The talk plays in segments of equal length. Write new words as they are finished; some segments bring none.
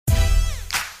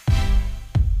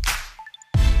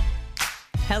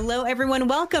Hello, everyone.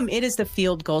 Welcome. It is the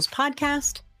Field Gulls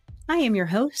Podcast. I am your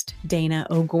host, Dana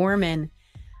O'Gorman.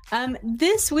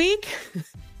 This week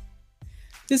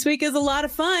is a lot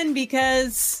of fun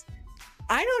because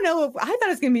I don't know if I thought I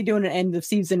was going to be doing an end of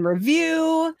season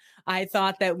review. I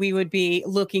thought that we would be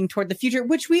looking toward the future,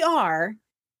 which we are,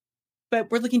 but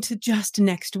we're looking to just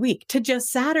next week, to just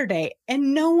Saturday.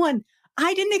 And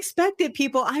I didn't expect it,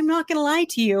 people. I'm not going to lie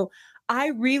to you. I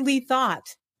really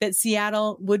thought that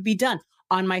Seattle would be done.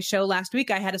 On my show last week,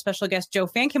 I had a special guest, Joe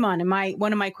Fankim, on, and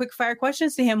one of my quick fire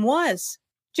questions to him was,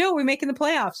 Joe, are we making the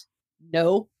playoffs?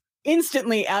 No,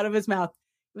 instantly out of his mouth.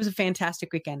 It was a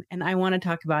fantastic weekend, and I want to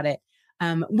talk about it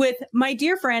with my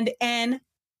dear friend and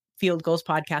Field Gulls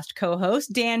Podcast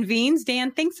co-host, Dan Veens.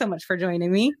 Dan, thanks so much for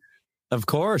joining me. Of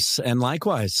course. And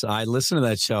likewise, I listened to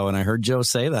that show and I heard Joe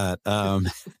say that.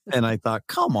 And I thought,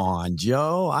 come on,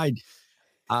 Joe,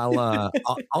 I'll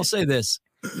say this.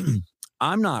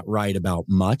 I'm not right about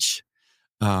much.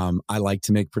 I like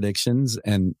to make predictions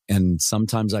and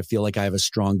sometimes I feel like I have a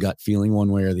strong gut feeling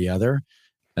one way or the other.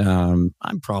 I'm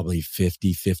probably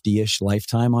 50-50-ish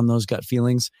lifetime on those gut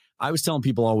feelings. I was telling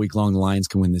people all week long the Lions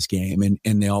can win this game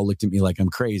and they all looked at me like I'm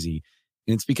crazy.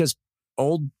 And it's because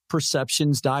old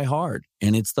perceptions die hard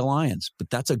and it's the Lions.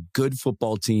 But that's a good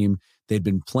football team. They'd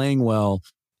been playing well.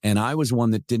 And I was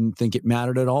one that didn't think it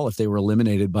mattered at all if they were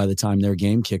eliminated by the time their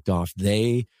game kicked off.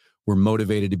 They were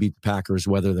motivated to beat the Packers,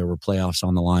 whether there were playoffs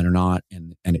on the line or not.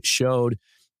 And it showed.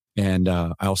 And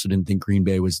I also didn't think Green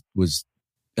Bay was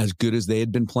as good as they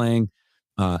had been playing.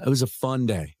 It was a fun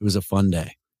day.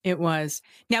 It was.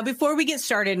 Now, before we get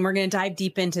started, and we're going to dive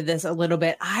deep into this a little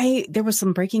bit, there was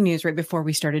some breaking news right before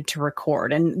we started to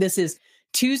record. And this is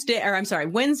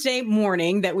Wednesday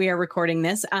morning that we are recording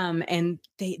this. And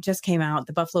they just came out.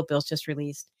 The Buffalo Bills just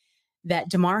released that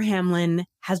Damar Hamlin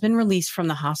has been released from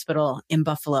the hospital in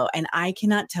Buffalo. And I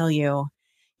cannot tell you,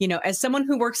 as someone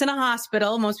who works in a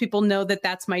hospital, most people know that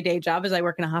that's my day job as I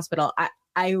work in a hospital.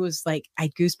 I was like, I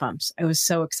had goosebumps. I was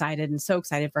so excited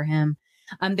for him.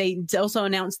 They also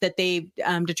announced that they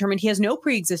determined he has no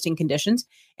pre-existing conditions.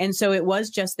 And so it was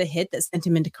just the hit that sent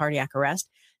him into cardiac arrest.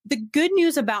 The good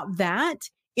news about that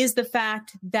is the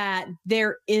fact that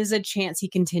there is a chance he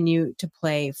continue to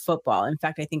play football. In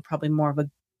fact, I think probably more of a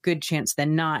good chance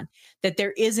than not that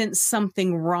there isn't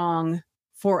something wrong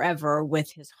forever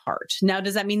with his heart. Now,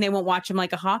 does that mean they won't watch him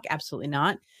like a hawk? Absolutely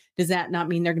not. Does that not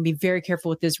mean they're going to be very careful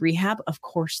with his rehab? Of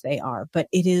course they are. But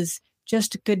it is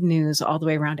just good news all the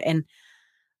way around. And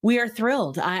we are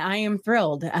thrilled. I am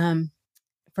thrilled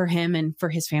for him and for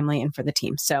his family and for the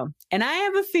team. So, and I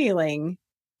have a feeling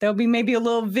there'll be maybe a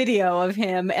little video of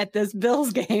him at this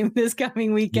Bills game this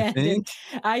coming weekend. You think?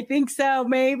 I think so.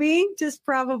 Maybe just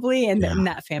probably. And then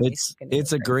that family.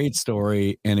 It's a great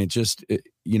story. And it just,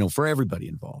 for everybody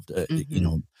involved,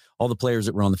 all the players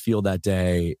that were on the field that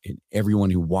day, and everyone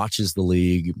who watches the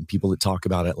league, people that talk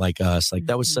about it like us,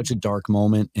 that was such a dark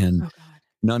moment. And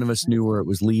none of us knew where it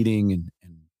was leading. And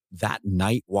that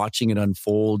night watching it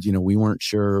unfold, we weren't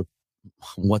sure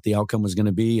what the outcome was going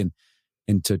to be. And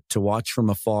to watch from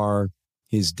afar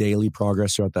his daily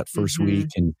progress throughout that first week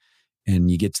and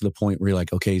you get to the point where you're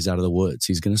like, okay, he's out of the woods.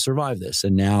 He's going to survive this.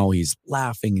 And now he's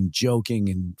laughing and joking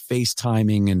and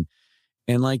FaceTiming.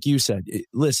 And like you said,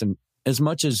 listen, as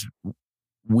much as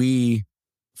we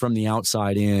from the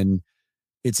outside in,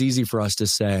 it's easy for us to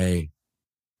say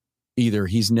either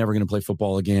he's never going to play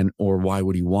football again or why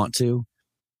would he want to?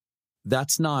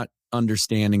 That's not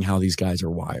understanding how these guys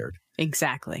are wired.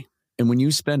 Exactly. And when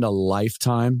you spend a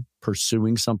lifetime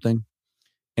pursuing something,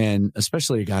 and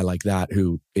especially a guy like that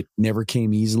who it never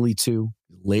came easily to,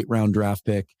 late round draft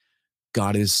pick,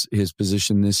 got his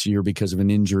position this year because of an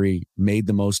injury, made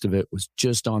the most of it, was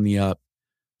just on the up.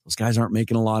 Those guys aren't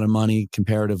making a lot of money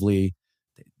comparatively.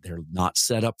 They're not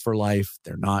set up for life.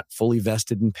 They're not fully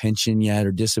vested in pension yet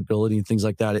or disability and things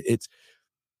like that.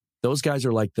 Those guys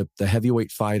are like the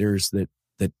heavyweight fighters that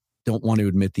don't want to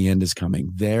admit the end is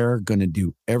coming. They're going to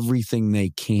do everything they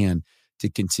can to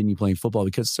continue playing football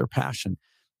because it's their passion.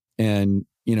 And,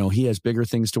 he has bigger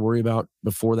things to worry about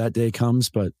before that day comes,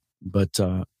 but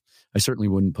I certainly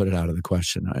wouldn't put it out of the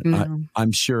question.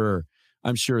 I'm sure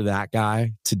that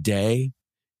guy today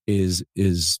is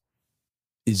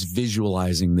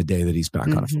visualizing the day that he's back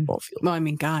on a football field. Well, I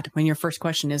mean, God, when your first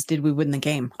question is, did we win the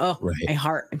game? Oh, right. My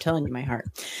heart. I'm telling you, my heart.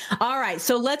 All right.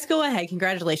 So let's go ahead.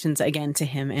 Congratulations again to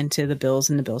him and to the Bills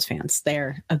and the Bills fans.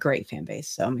 They're a great fan base.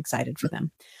 So I'm excited for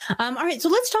them. All right. So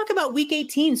let's talk about week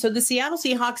 18. So the Seattle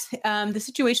Seahawks, the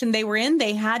situation they were in,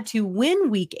 they had to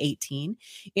win week 18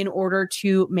 in order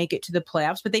to make it to the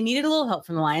playoffs, but they needed a little help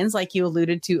from the Lions, like you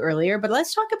alluded to earlier. But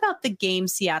let's talk about the game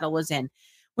Seattle was in.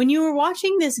 when you were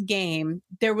watching this game,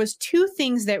 there was two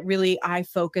things that really I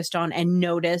focused on and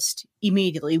noticed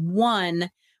immediately.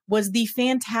 One was the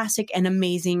fantastic and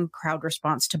amazing crowd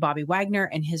response to Bobby Wagner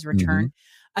and his return.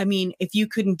 I mean, if you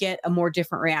couldn't get a more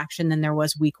different reaction than there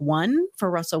was week one for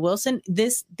Russell Wilson,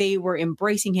 they were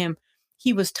embracing him.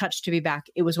 He was touched to be back.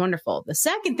 It was wonderful. The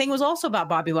second thing was also about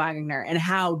Bobby Wagner and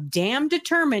how damn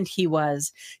determined he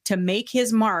was to make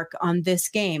his mark on this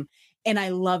game. And I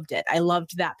loved it. I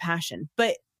loved that passion.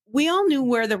 But we all knew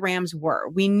where the Rams were.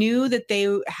 We knew that they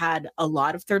had a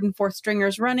lot of third and fourth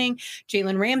stringers running.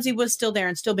 Jalen Ramsey was still there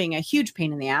and still being a huge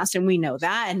pain in the ass. And we know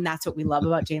that. And that's what we love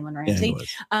about Jalen Ramsey.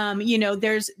 You know,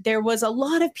 there was a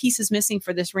lot of pieces missing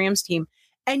for this Rams team.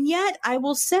 And yet I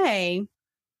will say,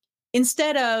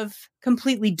 instead of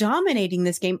completely dominating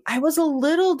this game, I was a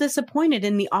little disappointed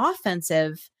in the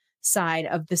offensive side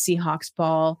of the Seahawks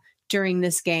ball during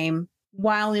this game,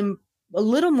 while a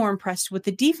little more impressed with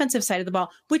the defensive side of the ball,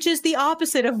 which is the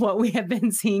opposite of what we have been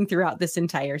seeing throughout this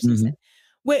entire season.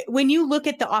 When you look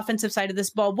at the offensive side of this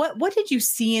ball, what did you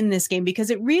see in this game? Because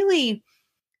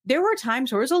there were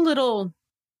times where it was a little,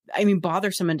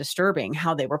 bothersome and disturbing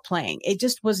how they were playing. It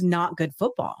just was not good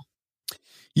football.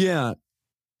 Yeah.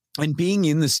 And being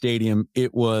in the stadium,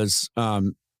 it was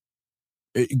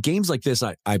games like this.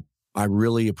 I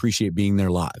really appreciate being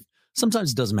there live.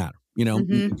 Sometimes it doesn't matter. You know,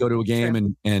 you go to a game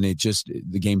and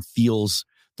the game feels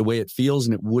the way it feels,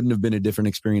 and it wouldn't have been a different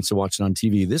experience to watch it on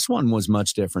TV. This one was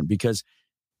much different because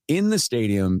in the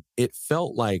stadium, it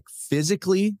felt like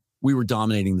physically we were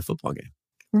dominating the football game.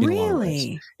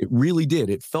 Really? It really did.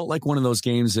 It felt like one of those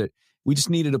games that we just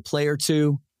needed a play or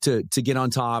two to get on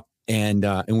top, and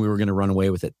we were going to run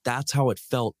away with it. That's how it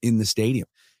felt in the stadium.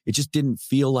 It just didn't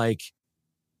feel like,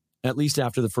 at least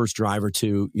after the first drive or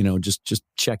two, you know, just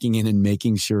checking in and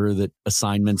making sure that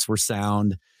assignments were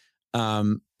sound.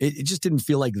 It just didn't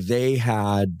feel like they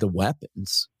had the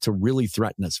weapons to really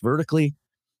threaten us vertically.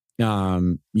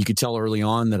 You could tell early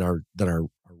on that our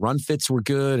run fits were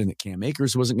good and that Cam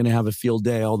Akers wasn't going to have a field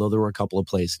day, although there were a couple of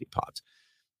plays that he popped.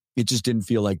 It just didn't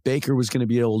feel like Baker was going to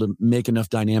be able to make enough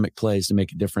dynamic plays to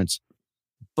make a difference.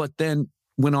 But then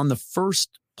when on the first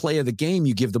play of the game,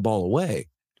 you give the ball away,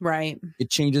 right,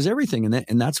 it changes everything.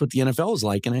 And that's what the NFL is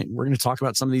like. And we're going to talk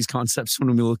about some of these concepts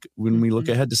when we look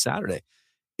ahead to Saturday.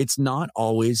 It's not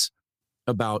always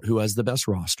about who has the best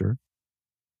roster.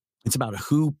 It's about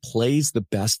who plays the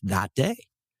best that day.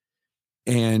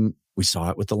 And we saw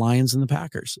it with the Lions and the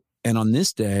Packers. And on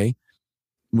this day,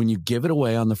 when you give it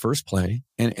away on the first play,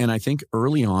 and I think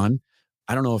early on,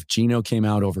 I don't know if Geno came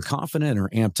out overconfident or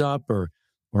amped up, or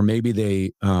maybe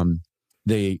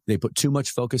they put too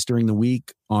much focus during the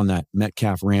week on that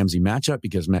Metcalf-Ramsey matchup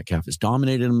because Metcalf has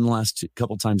dominated them the last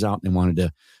couple times out, and they wanted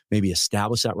to maybe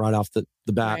establish that right off the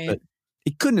bat. Right. But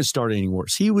it couldn't have started any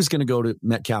worse. He was going to go to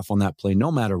Metcalf on that play no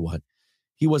matter what.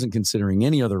 He wasn't considering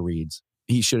any other reads.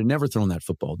 He should have never thrown that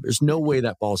football. There's no way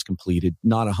that ball is completed,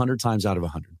 not 100 times out of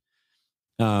 100.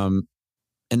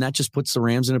 And that just puts the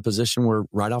Rams in a position where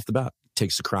right off the bat, it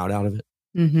takes the crowd out of it.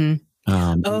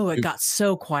 It got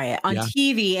so quiet on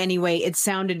TV anyway.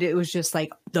 It was just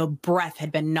like the breath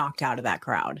had been knocked out of that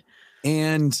crowd.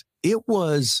 And it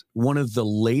was one of the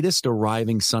latest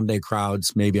arriving Sunday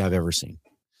crowds maybe I've ever seen.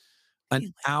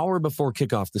 An hour before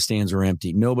kickoff, the stands were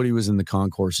empty. Nobody was in the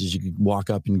concourses. You could walk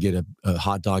up and get a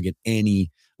hot dog at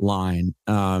any line.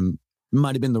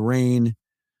 Might have been the rain.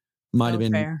 Might have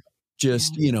been fair.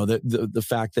 Just, the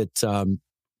fact that, a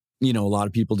lot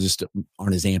of people just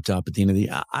aren't as amped up at the end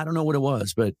of I don't know what it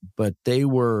was, but they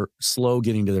were slow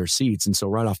getting to their seats. And so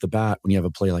right off the bat, when you have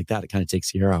a play like that, it kind of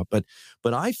takes the air out. But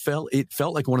it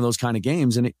felt like one of those kind of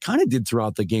games. And it kind of did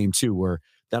throughout the game too, where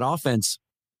that offense,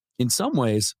 in some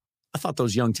ways, I thought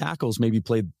those young tackles maybe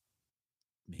played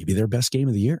their best game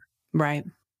of the year. Right.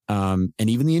 And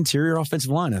even the interior offensive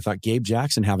line, I thought Gabe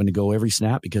Jackson having to go every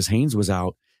snap because Haynes was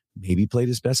out, maybe played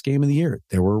his best game of the year.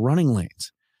 There were running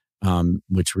lanes,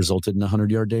 which resulted in a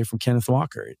 100-yard day from Kenneth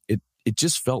Walker. It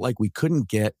just felt like we couldn't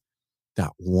get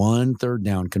that one third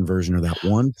down conversion or that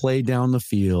one play down the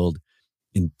field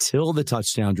until the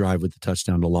touchdown drive with the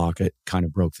touchdown to Lockett kind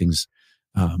of broke things.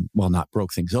 Not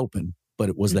broke things open, but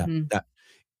it was that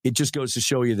it just goes to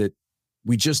show you that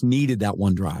we just needed that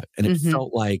one drive. And it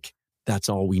felt like that's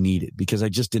all we needed because I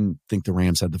just didn't think the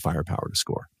Rams had the firepower to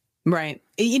score. Right.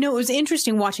 It was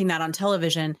interesting watching that on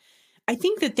television. I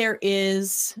think that there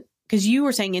is, because you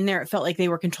were saying in there, it felt like they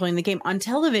were controlling the game on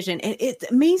television. It's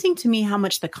amazing to me how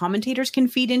much the commentators can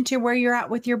feed into where you're at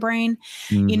with your brain.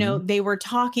 They were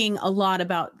talking a lot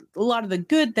about a lot of the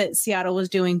good that Seattle was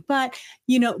doing, but,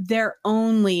 they're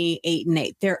only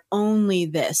 8-8. They're only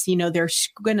this, they're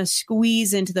going to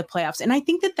squeeze into the playoffs. And I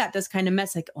think that does kind of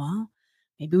mess like, well,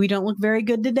 maybe we don't look very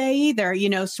good today either,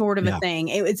 sort of a thing.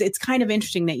 It's kind of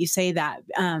interesting that you say that.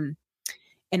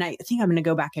 And I think I'm going to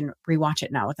go back and rewatch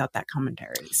it now without that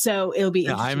commentary. So it'll be.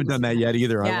 Yeah, I haven't done that yet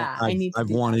either. Yeah, I've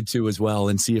wanted to as well,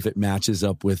 and see if it matches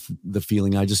up with the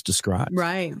feeling I just described.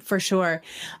 Right, for sure.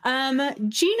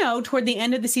 Geno, toward the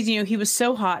end of the season, he was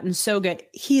so hot and so good.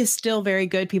 He is still very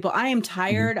good, people. I am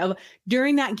tired of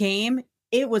during that game.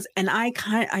 It was, and I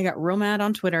got real mad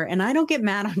on Twitter, and I don't get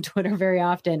mad on Twitter very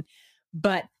often,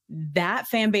 but that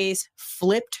fan base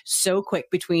flipped so quick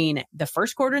between the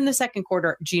first quarter and the second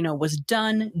quarter. Geno was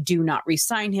done. Do not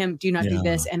re-sign him. Do not do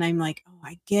this. And I'm like, oh,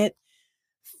 I get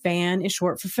fan is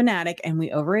short for fanatic and we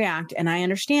overreact. And I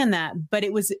understand that, but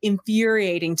it was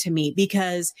infuriating to me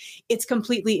because it's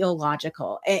completely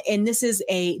illogical. And this is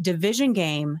a division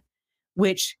game,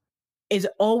 which is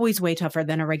always way tougher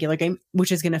than a regular game,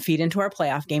 which is going to feed into our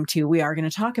playoff game too. We are going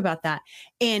to talk about that.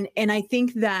 And I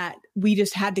think that we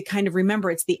just had to kind of remember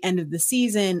it's the end of the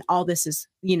season. All this is,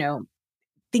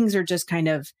 things are just kind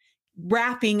of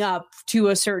wrapping up to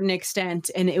a certain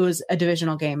extent. And it was a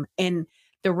divisional game and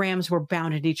the Rams were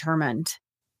bound and determined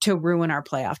to ruin our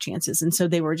playoff chances. And so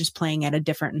they were just playing at a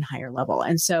different and higher level.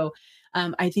 And so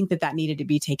I think that needed to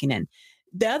be taken in.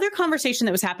 The other conversation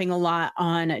that was happening a lot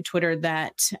on Twitter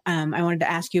that I wanted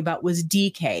to ask you about was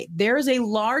DK. There is a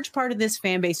large part of this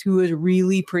fan base who is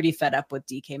really pretty fed up with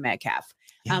DK Metcalf,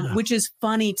 which is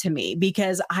funny to me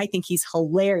because I think he's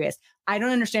hilarious. I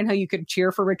don't understand how you could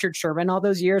cheer for Richard Sherman all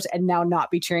those years and now not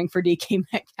be cheering for DK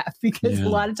Metcalf because a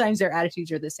lot of times their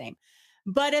attitudes are the same.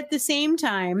 But at the same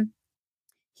time,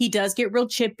 he does get real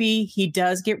chippy. He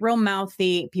does get real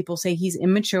mouthy. People say he's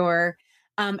immature.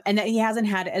 And that he hasn't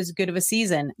had as good of a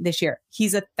season this year.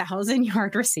 He's a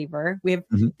 1,000-yard receiver. We have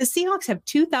the Seahawks have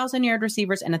 2,000-yard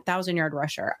receivers and a 1,000-yard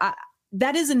rusher.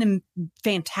 That is a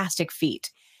fantastic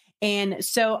feat. And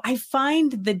so I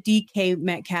find the DK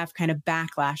Metcalf kind of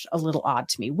backlash a little odd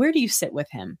to me. Where do you sit with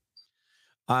him?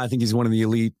 I think he's one of the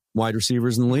elite wide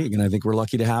receivers in the league, and I think we're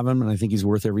lucky to have him, and I think he's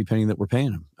worth every penny that we're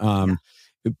paying him.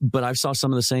 But I saw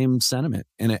some of the same sentiment,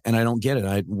 and I don't get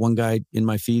it. One guy in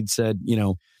my feed said,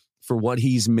 for what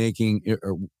he's making,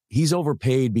 or he's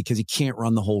overpaid because he can't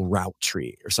run the whole route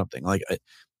tree or something. Like,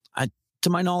 to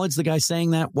my knowledge, the guy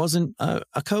saying that wasn't a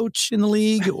coach in the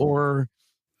league or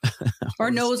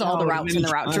knows all the routes in the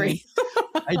route tree.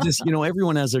 I just,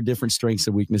 everyone has their different strengths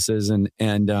and weaknesses, and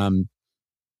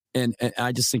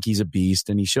I just think he's a beast,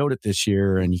 and he showed it this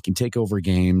year, and he can take over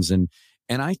games, and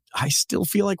I still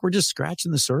feel like we're just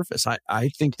scratching the surface. I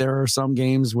think there are some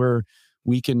games where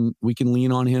we can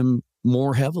lean on him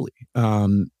more heavily.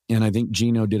 And I think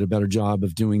Geno did a better job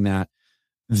of doing that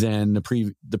than the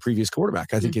previous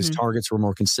quarterback. I think his targets were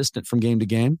more consistent from game to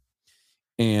game.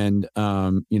 And,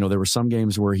 there were some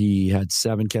games where he had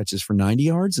 7 catches for 90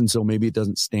 yards. And so maybe it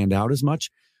doesn't stand out as much,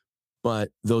 but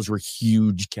those were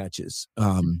huge catches.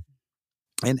 And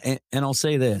I'll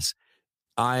say this,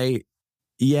 his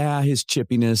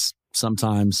chippiness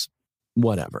sometimes,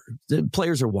 whatever. The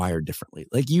players are wired differently.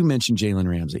 Like you mentioned, Jalen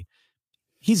Ramsey.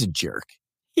 He's a jerk.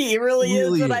 He really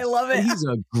is, and I love it. He's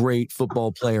a great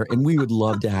football player, and we would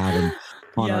love to have him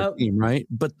on our team, right?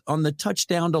 But on the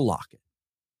touchdown to Lockett,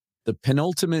 the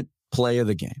penultimate play of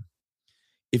the game,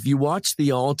 if you watch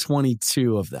the all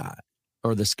 22 of that,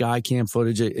 or the sky cam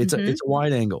footage, it's a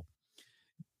wide angle.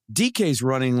 DK's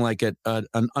running like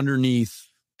an underneath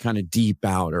kind of deep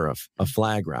out or a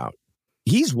flag route.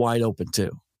 He's wide open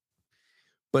too.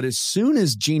 But as soon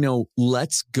as Geno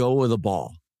lets go of the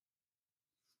ball,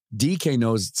 DK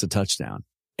knows it's a touchdown,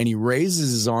 and he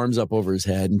raises his arms up over his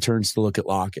head and turns to look at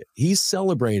Lockett. He's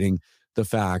celebrating the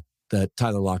fact that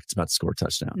Tyler Lockett's about to score a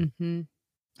touchdown.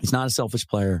 He's not a selfish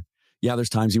player. Yeah, there's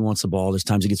times he wants the ball. There's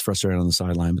times he gets frustrated on the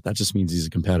sideline, but that just means he's a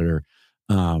competitor.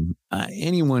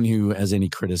 Anyone who has any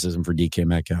criticism for DK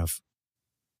Metcalf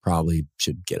probably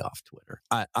should get off Twitter.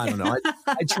 I don't know.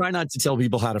 I try not to tell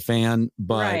people how to fan,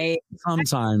 but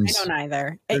sometimes I don't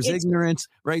either. There's ignorance,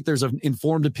 right? There's an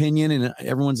informed opinion, and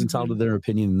everyone's entitled to their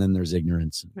opinion, and then there's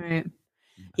ignorance. Right.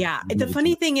 Yeah. The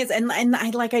funny thing is, and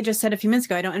I, like I just said a few minutes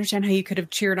ago, I don't understand how you could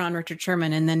have cheered on Richard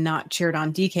Sherman and then not cheered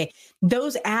on DK.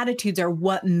 Those attitudes are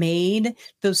what made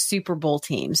those Super Bowl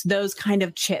teams, those kind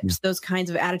of chips, those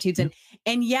kinds of attitudes. And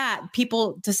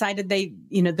people decided the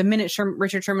minute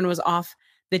Richard Sherman was off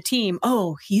the team,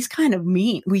 he's kind of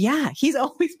mean. Well, he's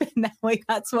always been that way.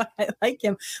 That's why I like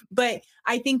him. But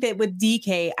I think that with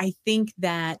DK, I think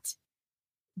that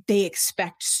they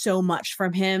expect so much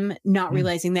from him, not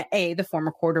realizing that A, the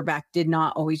former quarterback did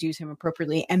not always use him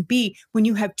appropriately. And B, when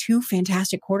you have two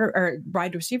fantastic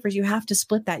wide receivers, you have to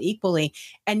split that equally.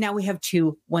 And now we have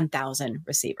two 1,000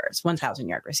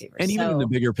 yard receivers. And even in the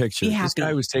bigger picture, this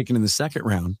guy was taken in the second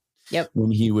round. Yep.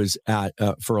 When he was at,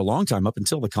 for a long time, up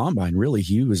until the combine, really,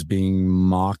 he was being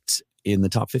mocked in the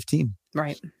top 15.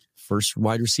 Right. First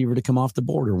wide receiver to come off the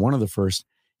board, or one of the first.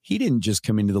 He didn't just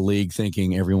come into the league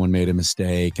thinking everyone made a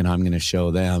mistake and I'm going to show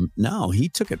them. No, he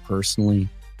took it personally.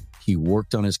 He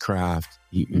worked on his craft.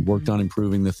 He worked on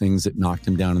improving the things that knocked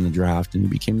him down in the draft, and he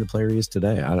became the player he is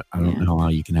today. I don't know how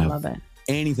you can have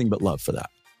anything but love for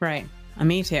that. Right.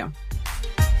 Me too.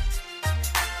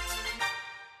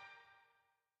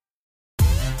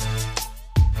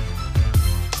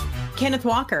 Kenneth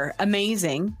Walker,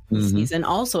 amazing this season.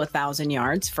 Also 1,000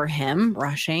 yards for him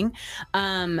rushing.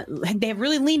 They have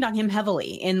really leaned on him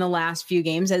heavily in the last few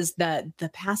games, as the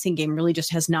passing game really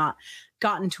just has not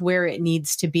gotten to where it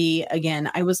needs to be. Again,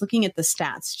 I was looking at the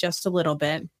stats just a little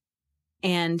bit.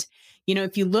 And,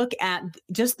 if you look at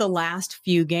just the last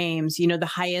few games, the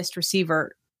highest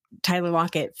receiver, Tyler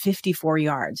Lockett, 54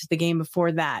 yards. The game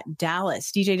before that,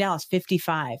 DJ Dallas,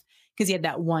 55. Because he had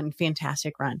that one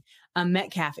fantastic run.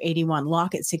 Metcalf, 81,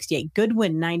 Lockett, 68,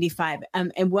 Goodwin, 95.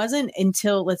 It wasn't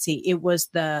until, it was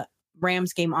the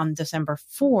Rams game on December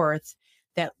 4th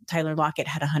that Tyler Lockett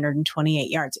had 128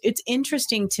 yards. It's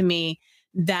interesting to me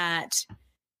that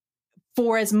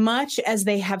for as much as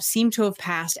they have seemed to have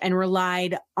passed and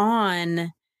relied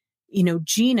on,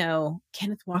 Geno,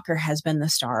 Kenneth Walker has been the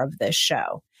star of this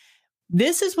show.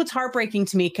 This is what's heartbreaking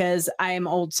to me, because I am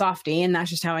old softy and that's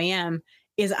just how I am.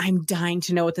 Is I'm dying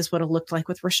to know what this would have looked like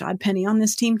with Rashad Penny on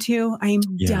this team too. I'm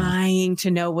dying to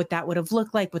know what that would have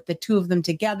looked like with the two of them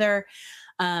together.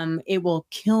 It will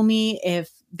kill me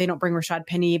if they don't bring Rashad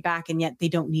Penny back, and yet they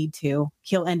don't need to.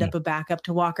 He'll end up a backup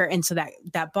to Walker. And so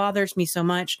that bothers me so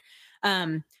much.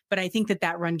 But I think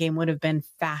that run game would have been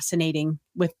fascinating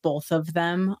with both of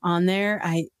them on there.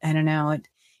 I don't know.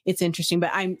 It's interesting,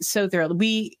 but I'm so thrilled.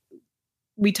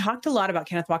 We talked a lot about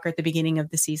Kenneth Walker at the beginning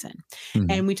of the season,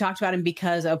 and we talked about him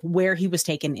because of where he was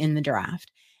taken in the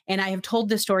draft. And I have told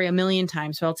this story a million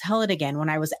times, so I'll tell it again. When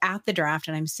I was at the draft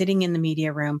and I'm sitting in the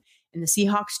media room and the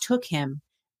Seahawks took him,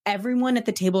 everyone at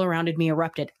the table around me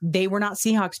erupted. They were not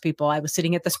Seahawks people. I was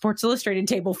sitting at the Sports Illustrated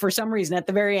table for some reason at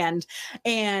the very end,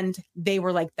 and they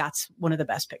were like, that's one of the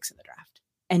best picks in the draft.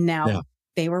 And now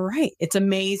they were right. It's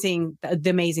amazing,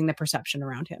 the perception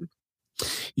around him.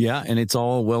 Yeah, and it's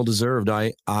all well-deserved.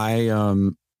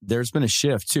 There's been a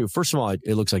shift too. First of all,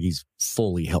 it looks like he's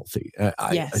fully healthy.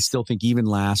 I still think even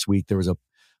last week there was a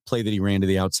play that he ran to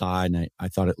the outside, and I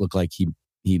thought it looked like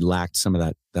he lacked some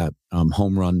of that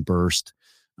home run burst.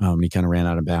 He kind of ran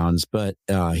out of bounds, but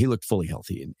he looked fully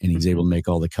healthy, and he's able to make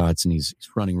all the cuts, and he's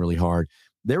running really hard.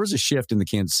 There was a shift in the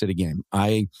Kansas City game.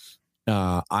 I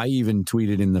even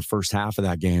tweeted in the first half of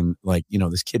that game,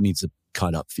 this kid needs to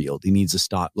cut upfield. He needs to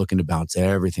stop looking to bounce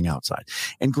everything outside.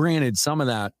 And granted, some of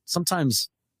that, sometimes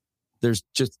there's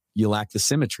just, you lack the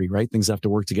symmetry, right? Things have to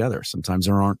work together. Sometimes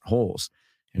there aren't holes.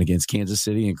 And against Kansas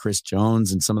City and Chris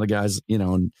Jones and some of the guys,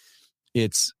 and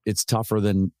it's tougher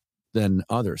than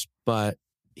others. But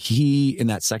he, in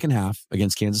that second half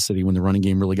against Kansas City, when the running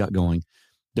game really got going,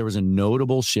 there was a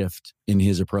notable shift in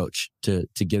his approach to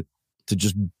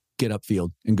just get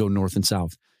upfield and go north and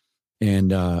south.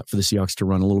 And for the Seahawks to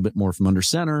run a little bit more from under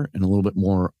center and a little bit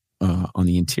more on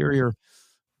the interior,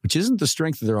 which isn't the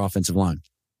strength of their offensive line.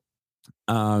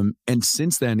 And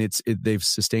since then, they've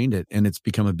sustained it, and it's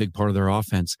become a big part of their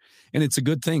offense. And it's a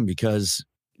good thing, because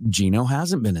Geno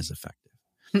hasn't been as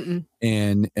effective,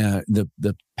 and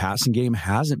the passing game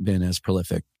hasn't been as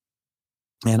prolific.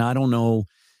 And I don't know,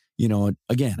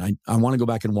 again, I want to go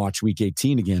back and watch Week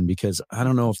 18 again, because I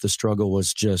don't know if the struggle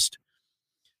was just,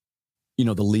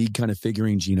 the league kind of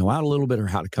figuring Geno out a little bit, or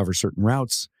how to cover certain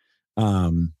routes,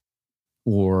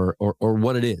 or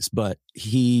what it is. But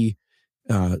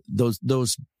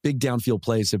those big downfield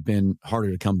plays have been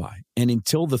harder to come by. And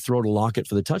until the throw to Lockett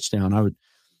for the touchdown, I would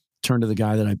turn to the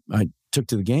guy that I took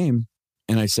to the game,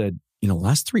 and I said, the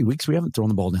last 3 weeks we haven't thrown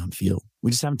the ball downfield. We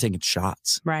just haven't taken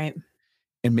shots. Right.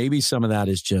 And maybe some of that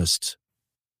is just,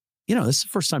 this is the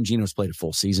first time Geno's played a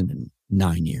full season in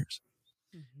 9 years.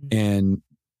 And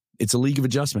it's a league of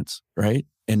adjustments, right?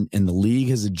 And the league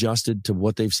has adjusted to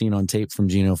what they've seen on tape from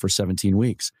Geno for 17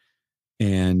 weeks.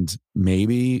 And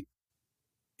maybe,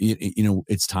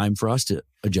 it's time for us to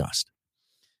adjust.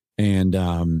 And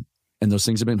those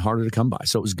things have been harder to come by.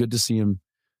 So it was good to see him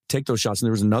take those shots. And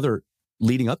there was another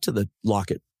leading up to the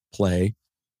Lockett play.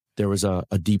 there was a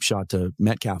deep shot to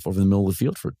Metcalf over the middle of the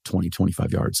field for 20,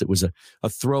 25 yards. It was a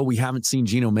throw we haven't seen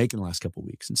Geno make in the last couple of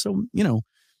weeks. And so,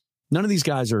 none of these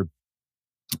guys are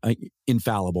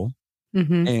infallible.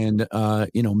 Mm-hmm.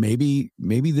 And,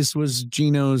 maybe this was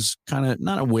Geno's kind of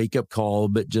not a wake up call,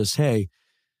 but just, hey,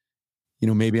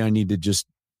 maybe I need to just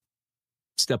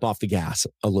step off the gas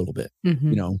a little bit.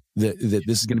 Mm-hmm. That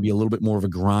this is going to be a little bit more of a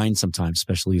grind sometimes,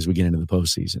 especially as we get into the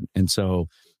postseason. And so,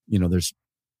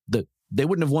 they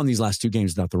wouldn't have won these last two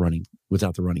games without the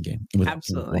running game.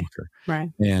 Absolutely. Right.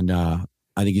 And I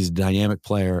think he's a dynamic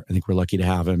player. I think we're lucky to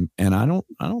have him. And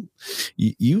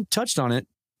you touched on it.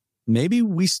 Maybe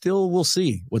we still will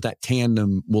see what that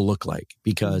tandem will look like,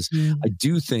 because I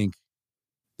do think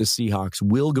the Seahawks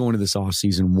will go into this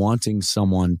offseason wanting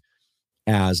someone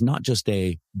as not just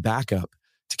a backup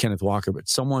to Kenneth Walker, but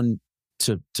someone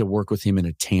to work with him in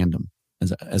a tandem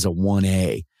as a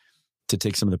 1A to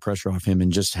take some of the pressure off him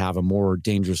and just have a more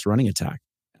dangerous running attack.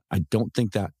 I don't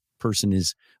think that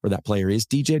player is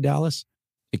DJ Dallas.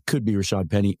 It could be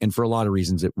Rashad Penny. And for a lot of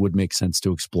reasons, it would make sense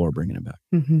to explore bringing him back.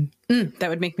 Mm-hmm. That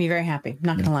would make me very happy.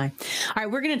 Not going to lie. All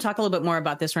right. We're going to talk a little bit more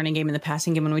about this running game and the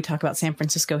passing game when we talk about San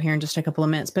Francisco here in just a couple of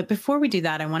minutes. But before we do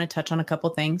that, I want to touch on a couple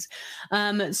things.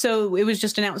 So it was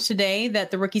just announced today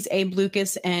that the rookies Abe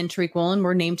Lucas and Tariq Woolen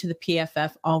were named to the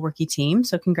PFF all-rookie team.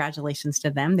 So congratulations to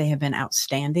them. They have been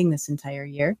outstanding this entire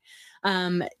year.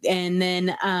 And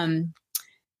then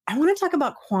I want to talk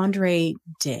about Quandre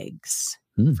Diggs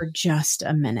for just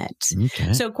a minute.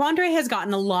 Okay. So Quandre has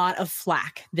gotten a lot of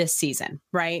flack this season,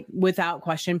 right? Without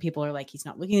question, people are like, he's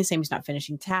not looking the same. He's not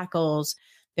finishing tackles.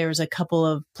 There was a couple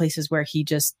of places where he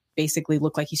just basically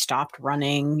looked like he stopped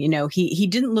running. He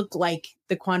didn't look like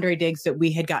the Quandre Diggs that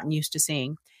we had gotten used to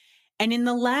seeing. And in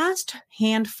the last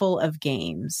handful of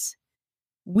games,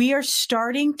 we are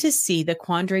starting to see the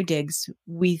Quandre Diggs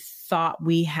we thought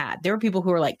we had. There were people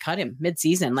who were like, cut him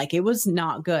mid-season. Like, it was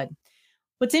not good.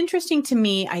 What's interesting to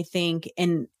me, I think,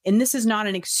 and this is not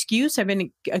an excuse. I've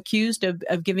been accused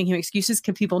of giving him excuses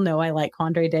because people know I like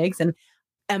Quandre Diggs. And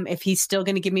if he's still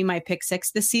going to give me my pick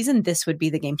 6 this season, this would be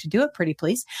the game to do it, pretty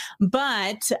please.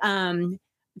 But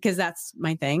because that's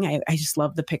my thing. I just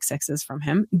love the pick 6s from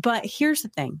him. But here's the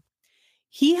thing.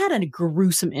 He had a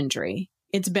gruesome injury.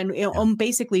 It's been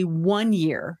basically 1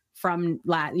 year from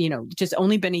just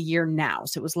only been a year now.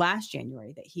 So it was last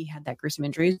January that he had that gruesome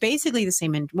injury. It was basically the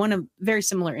same, very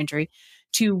similar injury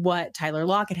to what Tyler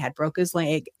Lockett had. Broke his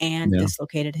leg and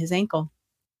dislocated his ankle.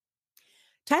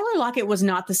 Tyler Lockett was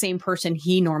not the same person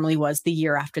he normally was the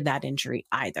year after that injury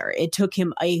either. It took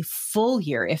him a full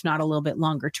year, if not a little bit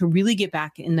longer, to really get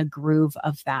back in the groove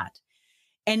of that.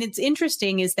 And it's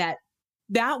interesting is that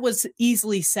was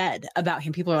easily said about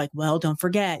him. People are like, well, don't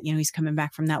forget, he's coming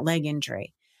back from that leg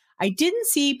injury. I didn't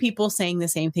see people saying the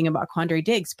same thing about Quandre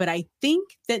Diggs, but I think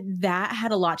that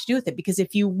had a lot to do with it, because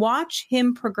if you watch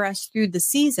him progress through the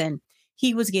season,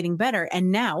 he was getting better.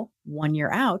 And now 1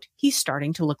 year out, he's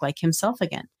starting to look like himself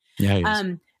again. Yeah.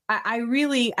 I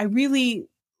really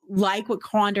like what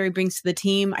Quandre brings to the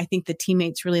team. I think the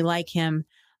teammates really like him.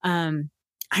 I'm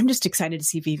just excited to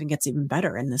see if he even gets even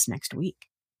better in this next week.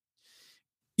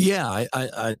 Yeah,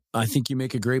 I think you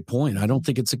make a great point. I don't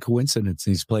think it's a coincidence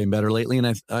he's playing better lately.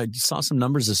 And I saw some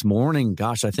numbers this morning.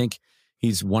 Gosh, I think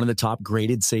he's one of the top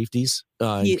graded safeties.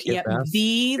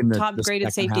 The top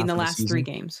graded safety in the last 3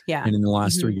 games. Yeah. And in the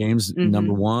last 3 games,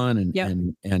 number one.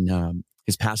 And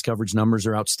his pass coverage numbers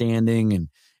are outstanding.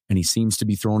 And he seems to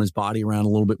be throwing his body around a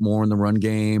little bit more in the run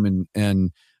game.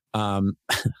 And I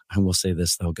will say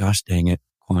this, though. Gosh dang it,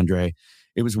 Quandre.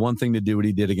 It was one thing to do what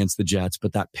he did against the Jets,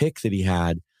 but that pick that he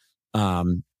had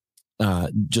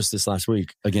just this last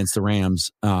week against the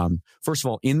Rams, first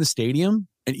of all, in the stadium,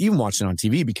 and even watching on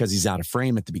TV because he's out of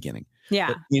frame at the beginning. Yeah.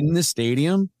 But in the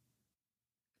stadium,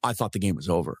 I thought the game was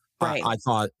over. Right. I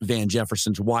thought Van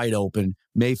Jefferson's wide open.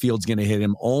 Mayfield's going to hit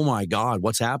him. Oh, my God,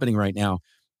 what's happening right now?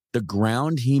 The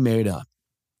ground he made up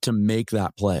to make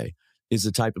that play is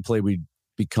the type of play we'd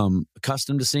become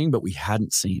accustomed to seeing, but we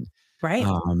hadn't seen. Right.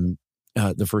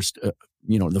 The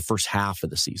first half of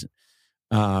the season.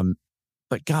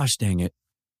 But gosh dang it.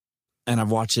 And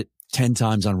I've watched it 10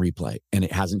 times on replay and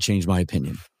it hasn't changed my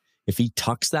opinion. If he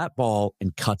tucks that ball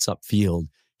and cuts up field,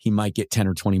 he might get 10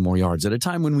 or 20 more yards at a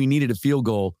time when we needed a field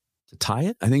goal to tie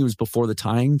it. I think it was before the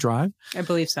tying drive. I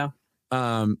believe so.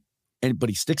 But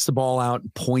he sticks the ball out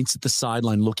and points at the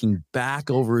sideline, looking back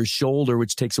over his shoulder,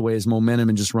 which takes away his momentum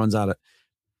and just runs out of.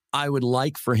 I would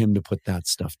like for him to put that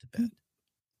stuff to bed.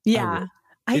 Yeah.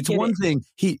 It's one thing.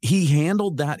 He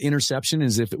handled that interception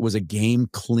as if it was a game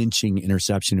clinching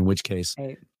interception, in which case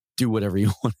do whatever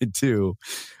you want to do.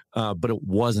 but it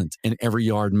wasn't, and every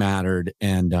yard mattered,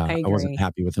 and I wasn't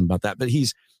happy with him about that. But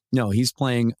he's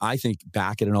playing, I think,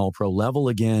 back at an all-pro level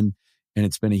again, and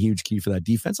it's been a huge key for that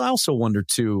defense. I also wonder,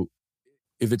 too,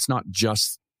 if it's not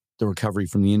just the recovery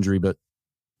from the injury, but,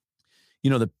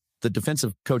 the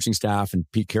defensive coaching staff and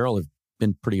Pete Carroll have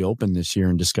been pretty open this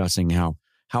year in discussing how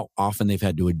often they've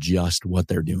had to adjust what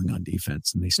they're doing on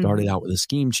defense. And they started out with a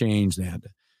scheme change. They had to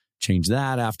change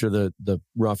that after the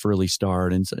rough early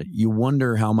start. And so you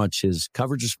wonder how much his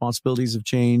coverage responsibilities have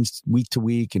changed week to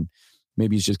week. And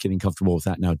maybe he's just getting comfortable with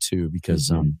that now too,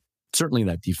 because certainly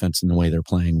that defense and the way they're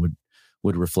playing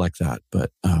would reflect that.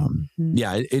 But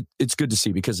yeah, it's good to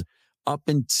see, because up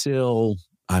until,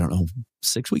 I don't know,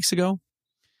 6 weeks ago,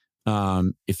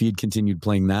 if he had continued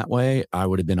playing that way, I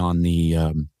would have been on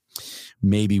the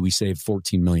maybe we save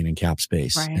 $14 million in cap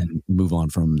space and move on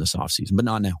from this offseason, but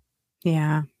not now.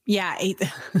 Yeah.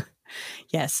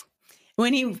 Yes.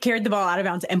 When he carried the ball out of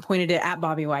bounds and pointed it at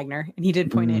Bobby Wagner, and he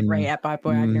did point it right at Bobby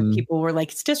Wagner, people were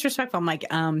like, it's disrespectful. I'm like,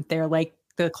 they're like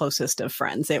the closest of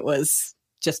friends. It was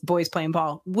just boys playing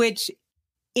ball, which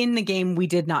in the game we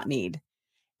did not need.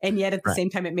 And yet at the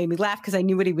same time, it made me laugh because I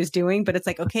knew what he was doing. But it's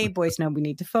like, okay, boys, no, we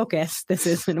need to focus. This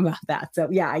isn't about that. So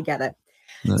yeah, I get it.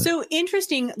 So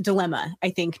interesting dilemma,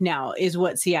 I think, now is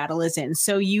what Seattle is in.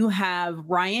 So you have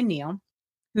Ryan Neal,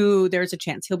 who there's a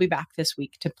chance he'll be back this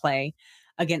week to play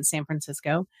against San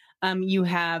Francisco. You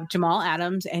have Jamal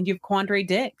Adams and you have Quandre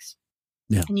Diggs.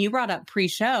 Yeah. And you brought up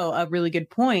pre-show a really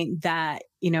good point that,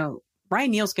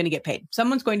 Ryan Neal's going to get paid.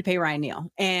 Someone's going to pay Ryan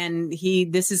Neal. And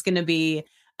this is going to be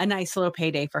a nice little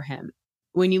payday for him.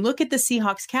 When you look at the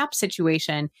Seahawks cap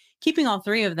situation, keeping all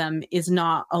three of them is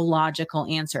not a logical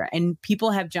answer. And people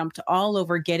have jumped all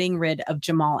over getting rid of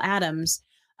Jamal Adams.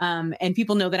 And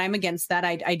people know that I'm against that.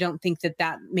 I don't think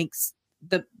that makes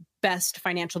the best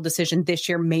financial decision this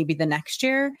year, maybe the next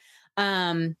year.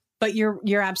 But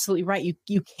you're absolutely right.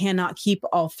 You cannot keep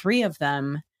all three of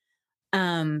them.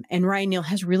 And Ryan Neal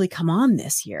has really come on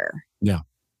this year. Yeah.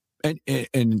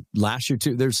 And last year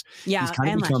too,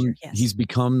 he's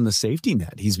become the safety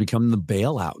net. He's become the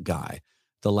bailout guy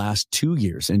the last 2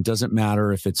 years. And it doesn't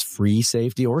matter if it's free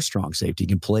safety or strong safety. He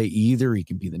can play either. He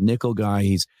can be the nickel guy.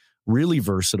 He's really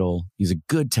versatile. He's a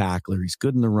good tackler. He's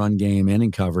good in the run game and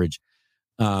in coverage.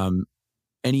 And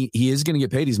he is going to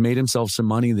get paid. He's made himself some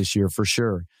money this year for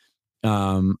sure.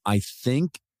 I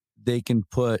think they can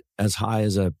put as high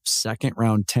as a second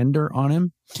round tender on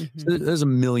him. So there's a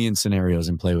million scenarios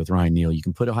in play with Ryan Neal. You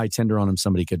can put a high tender on him.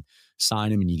 Somebody could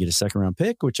sign him and you get a second round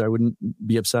pick, which I wouldn't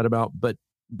be upset about. But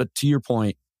to your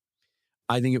point,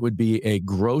 I think it would be a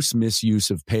gross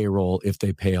misuse of payroll if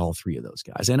they pay all three of those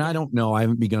guys. And I don't know. I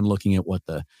haven't begun looking at what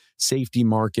the safety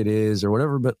market is or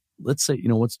whatever, but let's say,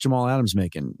 what's Jamal Adams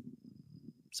making?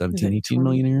 17, 18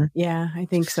 million a year? Yeah, I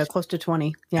think so. Close to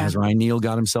 20. Yeah. Has Ryan Neal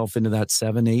got himself into that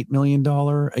 $7-8 million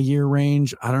a year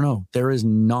range? I don't know. There is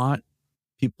not,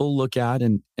 people look at,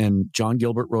 and John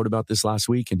Gilbert wrote about this last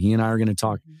week, and he and I are going to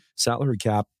talk salary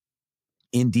cap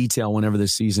in detail whenever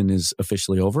this season is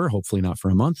officially over, hopefully not for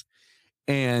a month.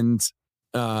 And,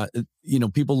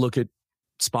 people look at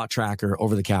Spot Tracker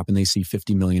over the cap and they see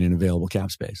 50 million in available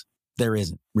cap space. There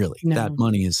isn't really. No. That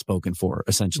money is spoken for,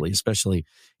 essentially, especially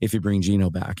if you bring Geno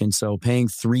back. And so paying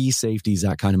three safeties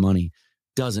that kind of money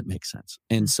doesn't make sense.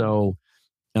 And so,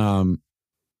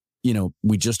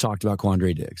 we just talked about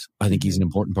Quandre Diggs. I think he's an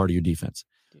important part of your defense.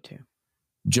 You too.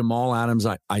 Jamal Adams,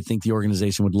 I think the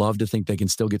organization would love to think they can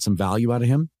still get some value out of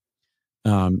him.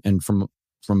 And from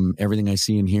everything I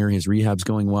see and hear, his rehab's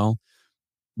going well.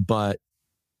 But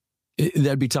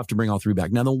that'd be tough to bring all three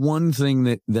back. Now, the one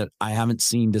thing that I haven't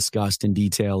seen discussed in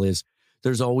detail is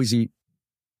there's always the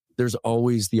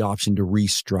option to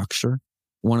restructure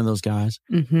one of those guys.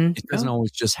 It doesn't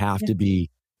always just have to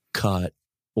be cut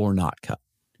or not cut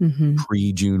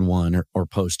pre-June 1 or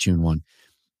post-June 1.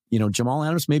 Jamal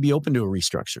Adams may be open to a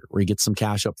restructure where he gets some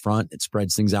cash up front. It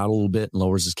spreads things out a little bit and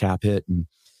lowers his cap hit and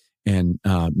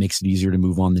makes it easier to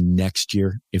move on the next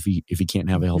year if he can't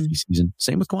have a healthy season.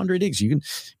 Same with Quandre Diggs. You can,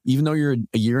 even though you're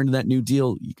a year into that new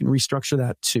deal, you can restructure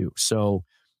that too. So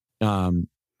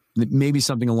maybe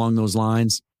something along those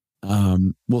lines.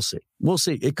 We'll see.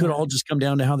 It could all just come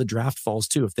down to how the draft falls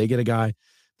too. If they get a guy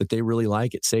that they really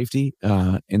like at safety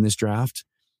in this draft,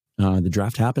 the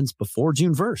draft happens before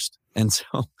June 1st. And so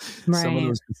some of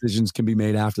those decisions can be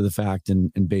made after the fact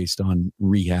and based on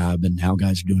rehab and how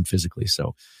guys are doing physically.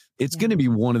 So It's going to be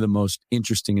one of the most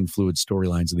interesting and fluid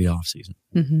storylines of the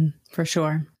offseason. For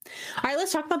sure. All right,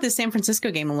 let's talk about this San Francisco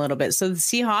game a little bit. So the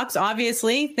Seahawks,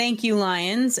 obviously, thank you,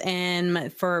 Lions,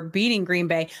 and for beating Green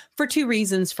Bay for two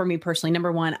reasons for me personally.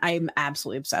 Number one, I'm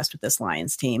absolutely obsessed with this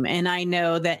Lions team. And I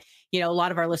know that, a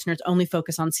lot of our listeners only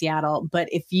focus on Seattle, but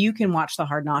if you can watch the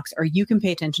Hard Knocks or you can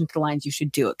pay attention to the Lions, you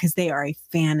should do it because they are a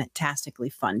fantastically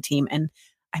fun team. And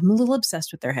I'm a little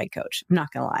obsessed with their head coach. I'm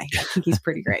not going to lie. I think he's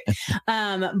pretty great.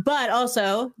 But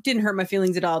also didn't hurt my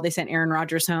feelings at all. They sent Aaron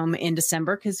Rodgers home in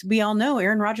December because we all know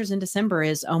Aaron Rodgers in December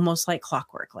is almost like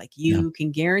clockwork. Like you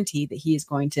can guarantee that he is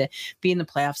going to be in the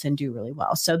playoffs and do really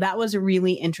well. So that was a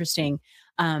really interesting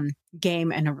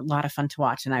game and a lot of fun to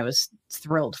watch. And I was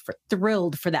thrilled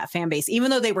for that fan base, even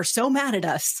though they were so mad at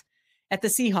us at the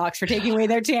Seahawks for taking away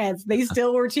their chance. They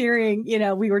still were cheering.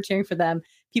 We were cheering for them.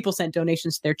 People sent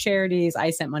donations to their charities. I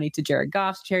sent money to Jared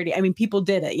Goff's charity. I mean, people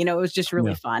did it. It was just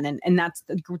really fun. And that's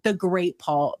the great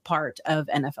part of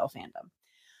NFL fandom.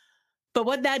 But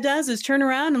what that does is turn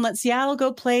around and let Seattle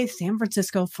go play San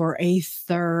Francisco for a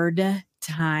third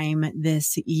time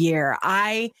this year.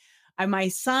 My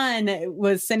son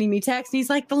was sending me texts and he's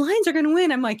like, the Lions are going to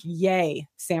win. I'm like, yay,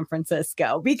 San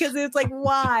Francisco, because it's like,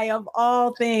 why of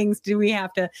all things do we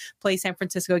have to play San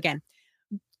Francisco again?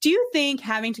 Do you think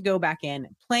having to go back in,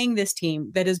 playing this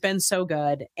team that has been so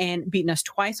good and beaten us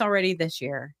twice already this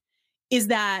year, is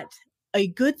that a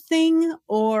good thing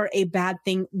or a bad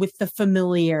thing with the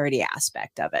familiarity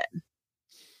aspect of it?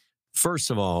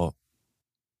 First of all,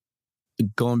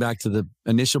 going back to the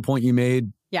initial point you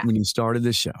made when you started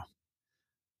this show,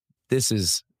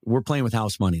 we're playing with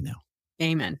house money now.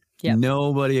 Amen. Yep.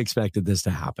 Nobody expected this to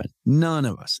happen. None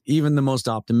of us, even the most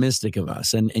optimistic of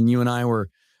us. And you and I were,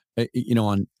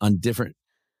 on different,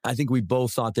 I think we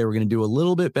both thought they were going to do a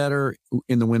little bit better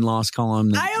in the win-loss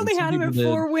column. I only had them at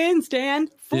 4 wins, Dan.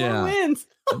 4 wins.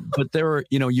 But there were,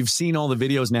 you've seen all the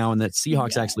videos now, and that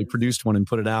Seahawks actually produced one and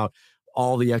put it out.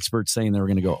 All the experts saying they were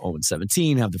going to go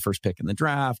 0-17, have the first pick in the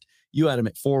draft. You had them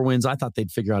at 4 wins. I thought they'd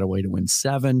figure out a way to win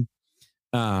 7.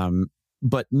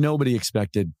 But nobody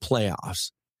expected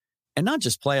playoffs, and not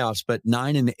just playoffs, but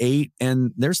 9-8.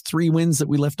 And there's 3 wins that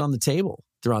we left on the table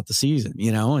throughout the season,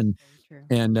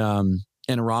 and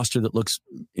a roster that looks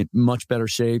in much better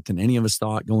shape than any of us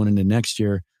thought going into next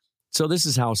year. So this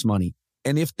is house money.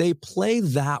 And if they play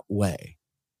that way,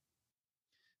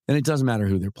 then it doesn't matter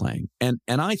who they're playing. And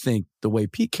I think the way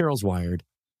Pete Carroll's wired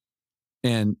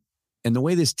and the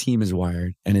way this team is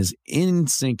wired and as in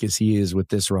sync as he is with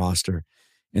this roster,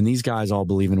 and these guys all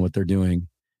believe in what they're doing,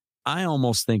 I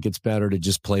almost think it's better to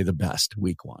just play the best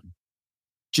week 1.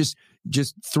 Just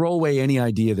throw away any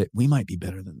idea that we might be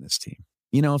better than this team.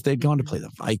 If they'd gone to play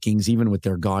the Vikings, even with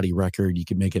their gaudy record, you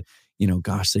could make it,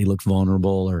 gosh, they look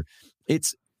vulnerable, or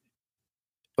the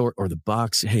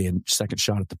Bucs. Hey, and second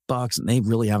shot at the Bucs, and they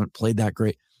really haven't played that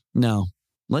great. No,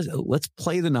 let's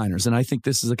play the Niners. And I think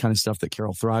this is the kind of stuff that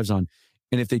Carroll thrives on.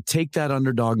 And if they take that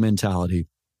underdog mentality,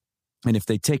 and if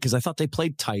they because I thought they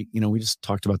played tight, we just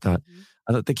talked about that.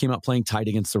 I thought they came out playing tight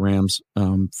against the Rams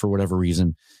for whatever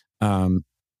reason.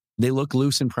 They look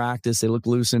loose in practice. They look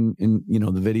loose in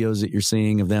the videos that you're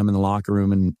seeing of them in the locker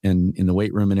room and in the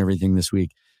weight room and everything this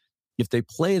week. If they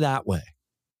play that way,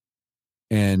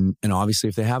 and obviously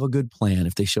if they have a good plan,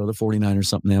 if they show the 49ers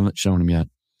something they haven't shown them yet,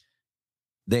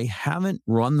 they haven't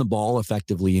run the ball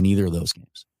effectively in either of those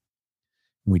games.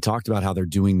 And we talked about how they're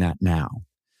doing that now.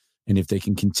 And if they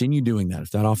can continue doing that,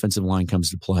 if that offensive line comes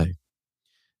to play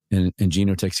and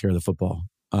Geno takes care of the football,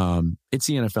 it's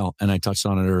the NFL. And I touched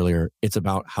on it earlier. It's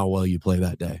about how well you play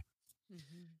that day.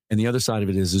 Mm-hmm. And the other side of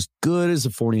it is, as good as the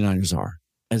 49ers are,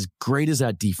 as great as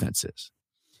that defense is,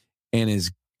 and as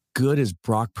good as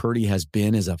Brock Purdy has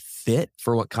been as a fit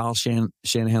for what Kyle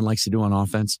Shanahan likes to do on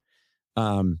offense,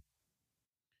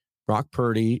 Brock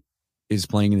Purdy is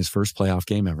playing in his first playoff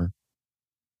game ever.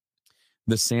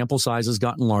 The sample size has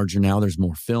gotten larger now. There's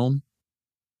more film.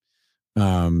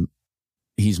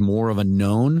 He's more of a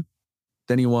known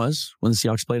than he was when the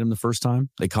Seahawks played him the first time.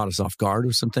 They caught us off guard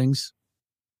with some things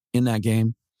in that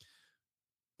game.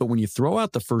 But when you throw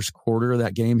out the first quarter of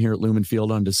that game here at Lumen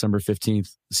Field on December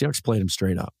 15th, the Seahawks played him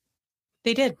straight up.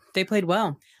 They did. They played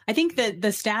well. I think that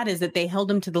the stat is that they held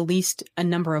him to the least a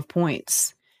number of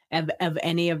points of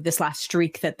any of this last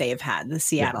streak that they've had, the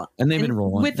Seattle. Yeah. And they've been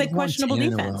rolling. With a questionable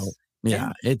defense.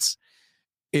 Yeah,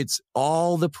 it's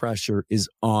all the pressure is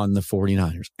on the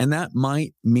 49ers. And that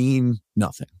might mean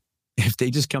nothing. If they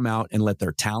just come out and let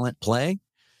their talent play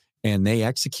and they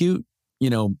execute,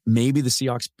 maybe the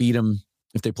Seahawks beat them.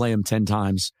 If they play them 10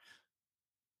 times,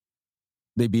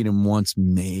 they beat them once,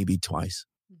 maybe twice.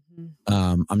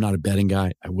 Mm-hmm. I'm not a betting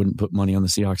guy. I wouldn't put money on the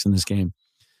Seahawks in this game.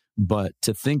 But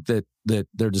to think that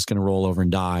they're just going to roll over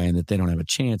and die and that they don't have a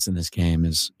chance in this game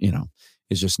is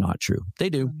just not true. They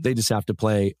do. They just have to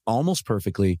play almost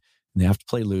perfectly, and they have to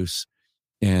play loose,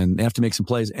 and they have to make some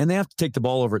plays, and they have to take the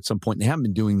ball over at some point. They haven't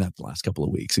been doing that the last couple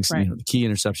of weeks. Right. The key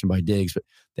interception by Diggs, but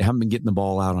they haven't been getting the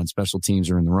ball out on special teams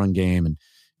or in the run game,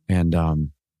 and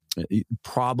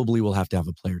probably will have to have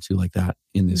a play or two like that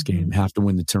in this game. Have to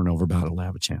win the turnover battle to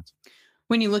have a chance.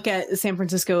 When you look at San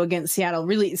Francisco against Seattle,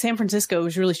 really, San Francisco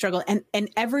was really struggling. And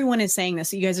everyone is saying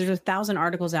this. You guys, there's 1,000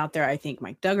 articles out there. I think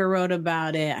Mike Duggar wrote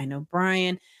about it. I know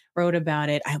Brian wrote about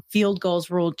it. Field Goals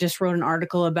just wrote an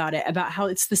article about it, about how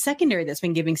it's the secondary that's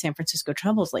been giving San Francisco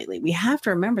troubles lately. We have to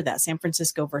remember that San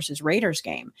Francisco versus Raiders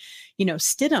game.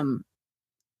 Stidham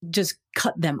just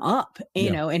cut them up,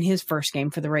 in his first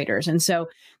game for the Raiders. And so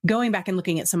going back and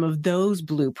looking at some of those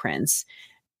blueprints,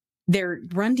 their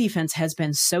run defense has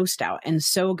been so stout and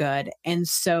so good. And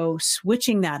so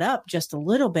switching that up just a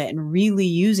little bit and really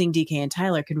using DK and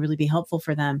Tyler could really be helpful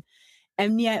for them.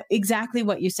 And yet, exactly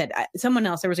what you said. Someone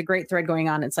else, there was a great thread going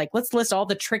on. It's like, let's list all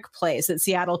the trick plays that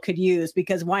Seattle could use,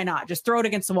 because why not? Just throw it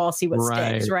against the wall, see what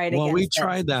sticks, right? Well, we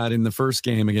tried that in the first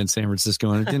game against San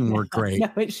Francisco, and it didn't work great. No,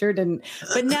 it sure didn't.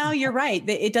 But now you're right.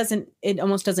 It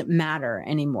almost doesn't matter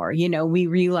anymore. We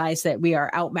realize that we are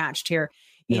outmatched here.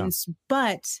 Yeah.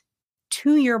 But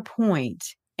to your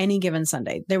point, any given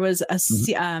Sunday, there was a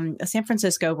San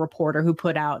Francisco reporter who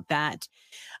put out that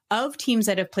of teams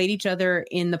that have played each other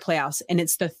in the playoffs, and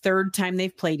it's the third time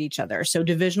they've played each other. So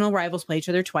divisional rivals play each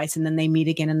other twice, and then they meet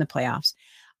again in the playoffs.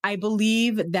 I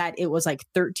believe that it was like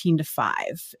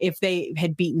 13-5 if they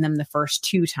had beaten them the first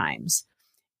two times.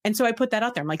 And so I put that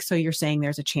out there. I'm like, so you're saying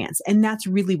there's a chance. And that's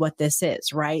really what this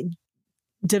is, right?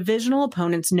 Divisional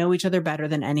opponents know each other better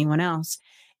than anyone else.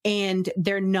 And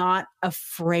they're not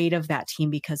afraid of that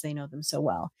team because they know them so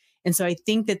well. And so I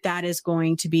think that is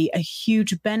going to be a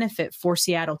huge benefit for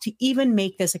Seattle to even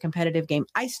make this a competitive game.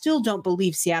 I still don't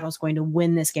believe Seattle's going to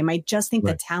win this game. I just think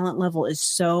the talent level is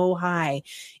so high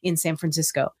in San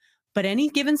Francisco. But any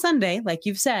given Sunday, like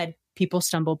you've said, people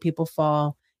stumble, people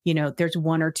fall. There's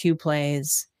one or two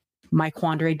plays. Mike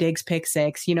Quandre Diggs pick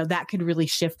six. That could really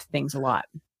shift things a lot.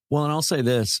 Well, and I'll say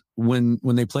this. When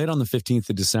they played on the 15th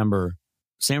of December,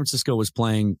 San Francisco was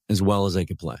playing as well as they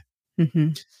could play.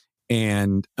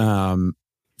 And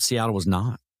Seattle was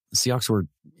not. The Seahawks were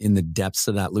in the depths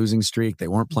of that losing streak. They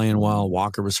weren't playing well.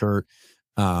 Walker was hurt.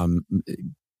 Al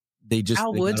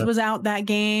Woods was out that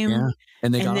game. Yeah.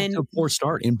 And they got off to a poor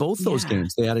start in both those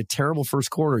games. They had a terrible first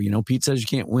quarter. Pete says you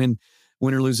can't win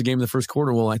or lose a game in the first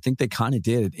quarter. Well, I think they kind of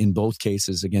did in both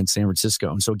cases against San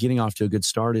Francisco. And so getting off to a good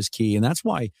start is key. And that's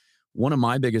why one of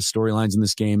my biggest storylines in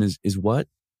this game is what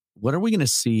are we going to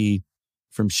see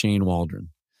from Shane Waldron?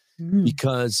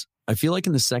 Because I feel like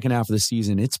in the second half of the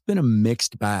season, it's been a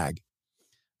mixed bag.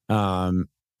 And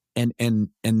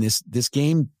this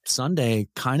game Sunday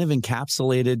kind of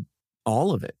encapsulated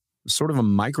all of it. Sort of a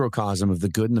microcosm of the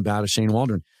good and the bad of Shane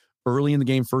Waldron. Early in the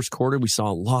game, first quarter, we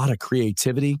saw a lot of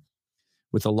creativity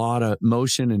with a lot of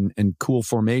motion and cool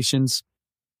formations.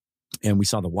 And we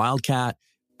saw the Wildcat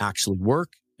actually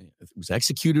work. It was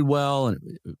executed well,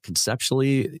 and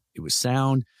conceptually it was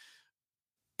sound.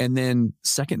 And then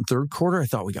second and third quarter, I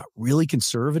thought we got really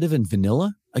conservative and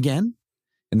vanilla again,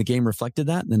 and the game reflected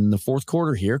that. And then in the fourth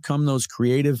quarter, here come those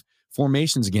creative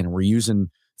formations again. We're using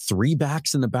three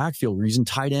backs in the backfield. We're using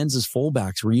tight ends as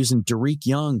fullbacks. We're using Derek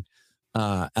Young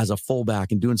as a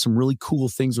fullback and doing some really cool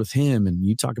things with him. And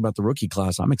you talk about the rookie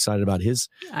class. I'm excited about his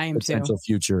potential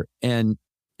future. And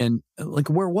like,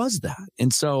 where was that?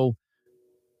 And so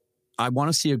I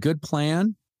want to see a good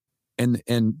plan, and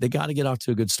they got to get off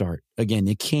to a good start. Again,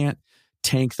 you can't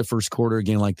tank the first quarter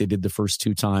again like they did the first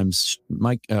two times.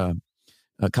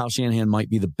 Kyle Shanahan might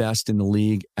be the best in the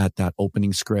league at that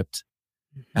opening script,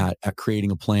 at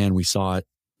creating a plan. We saw it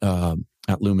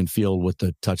at Lumen Field with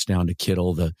the touchdown to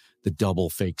Kittle, the double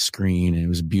fake screen, and it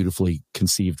was a beautifully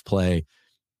conceived play.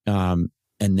 And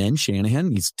then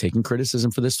Shanahan, he's taken criticism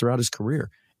for this throughout his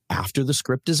career. After the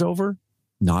script is over,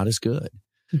 not as good.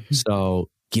 So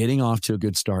getting off to a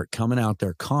good start, coming out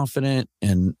there confident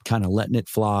and kind of letting it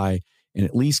fly, and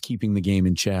at least keeping the game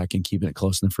in check and keeping it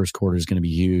close in the first quarter is going to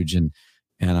be huge. And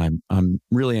I'm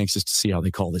really anxious to see how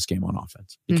they call this game on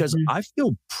offense, because I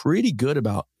feel pretty good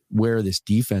about where this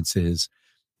defense is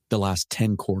the last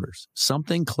 10 quarters.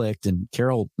 Something clicked, and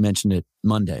Carol mentioned it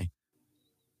Monday,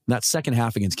 that second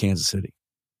half against Kansas City.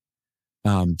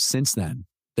 Since then,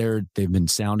 they've been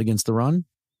sound against the run.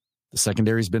 The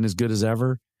secondary's been as good as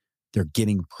ever. They're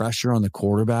getting pressure on the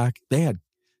quarterback. They had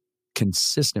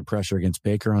consistent pressure against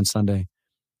Baker on Sunday.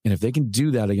 And if they can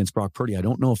do that against Brock Purdy, I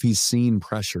don't know if he's seen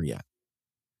pressure yet.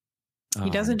 He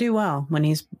doesn't do well when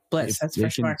he's blitzed. That's for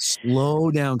sure.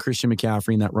 Slow down Christian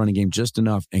McCaffrey in that running game just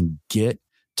enough and get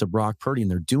to Brock Purdy.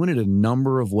 And they're doing it a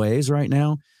number of ways right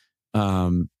now.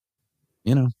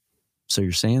 So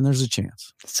you're saying there's a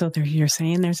chance. You're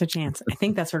saying there's a chance. I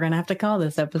think that's what we're going to have to call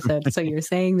this episode. So you're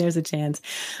saying there's a chance.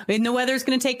 And the weather's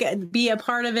going to be a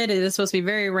part of it. It is supposed to be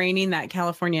very rainy. That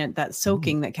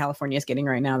soaking that California is getting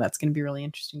right now, that's going to be really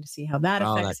interesting to see how that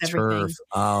affects everything. Turf.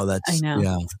 Oh, I know.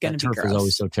 Yeah. It's going to be gross. Turf is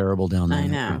always so terrible down there. I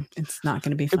know. It's not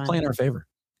going to be fun. Could play in our favor.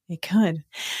 It could.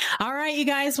 All right, you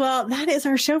guys. Well, that is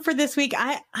our show for this week.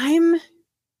 I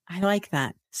like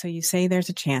that. So you say there's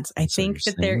a chance. I think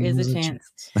that there is a chance.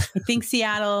 I think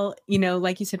Seattle,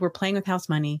 like you said, we're playing with house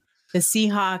money. The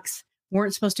Seahawks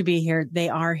weren't supposed to be here. They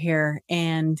are here,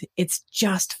 and it's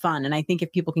just fun. And I think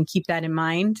if people can keep that in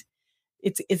mind,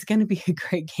 it's going to be a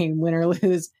great game, win or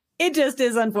lose. It just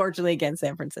is, unfortunately, against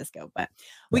San Francisco. But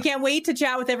we can't wait to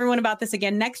chat with everyone about this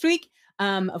again next week.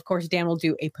 Of course, Dan will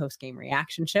do a post-game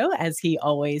reaction show, as he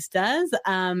always does.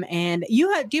 And do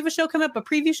you have a show come up, a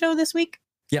preview show this week?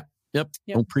 Yep.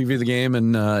 We'll preview the game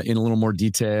and in a little more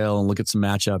detail and look at some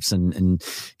matchups and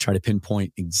try to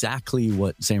pinpoint exactly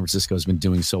what San Francisco has been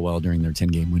doing so well during their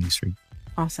 10-game winning streak.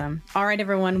 Awesome. All right,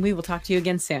 everyone. We will talk to you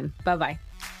again soon. Bye-bye.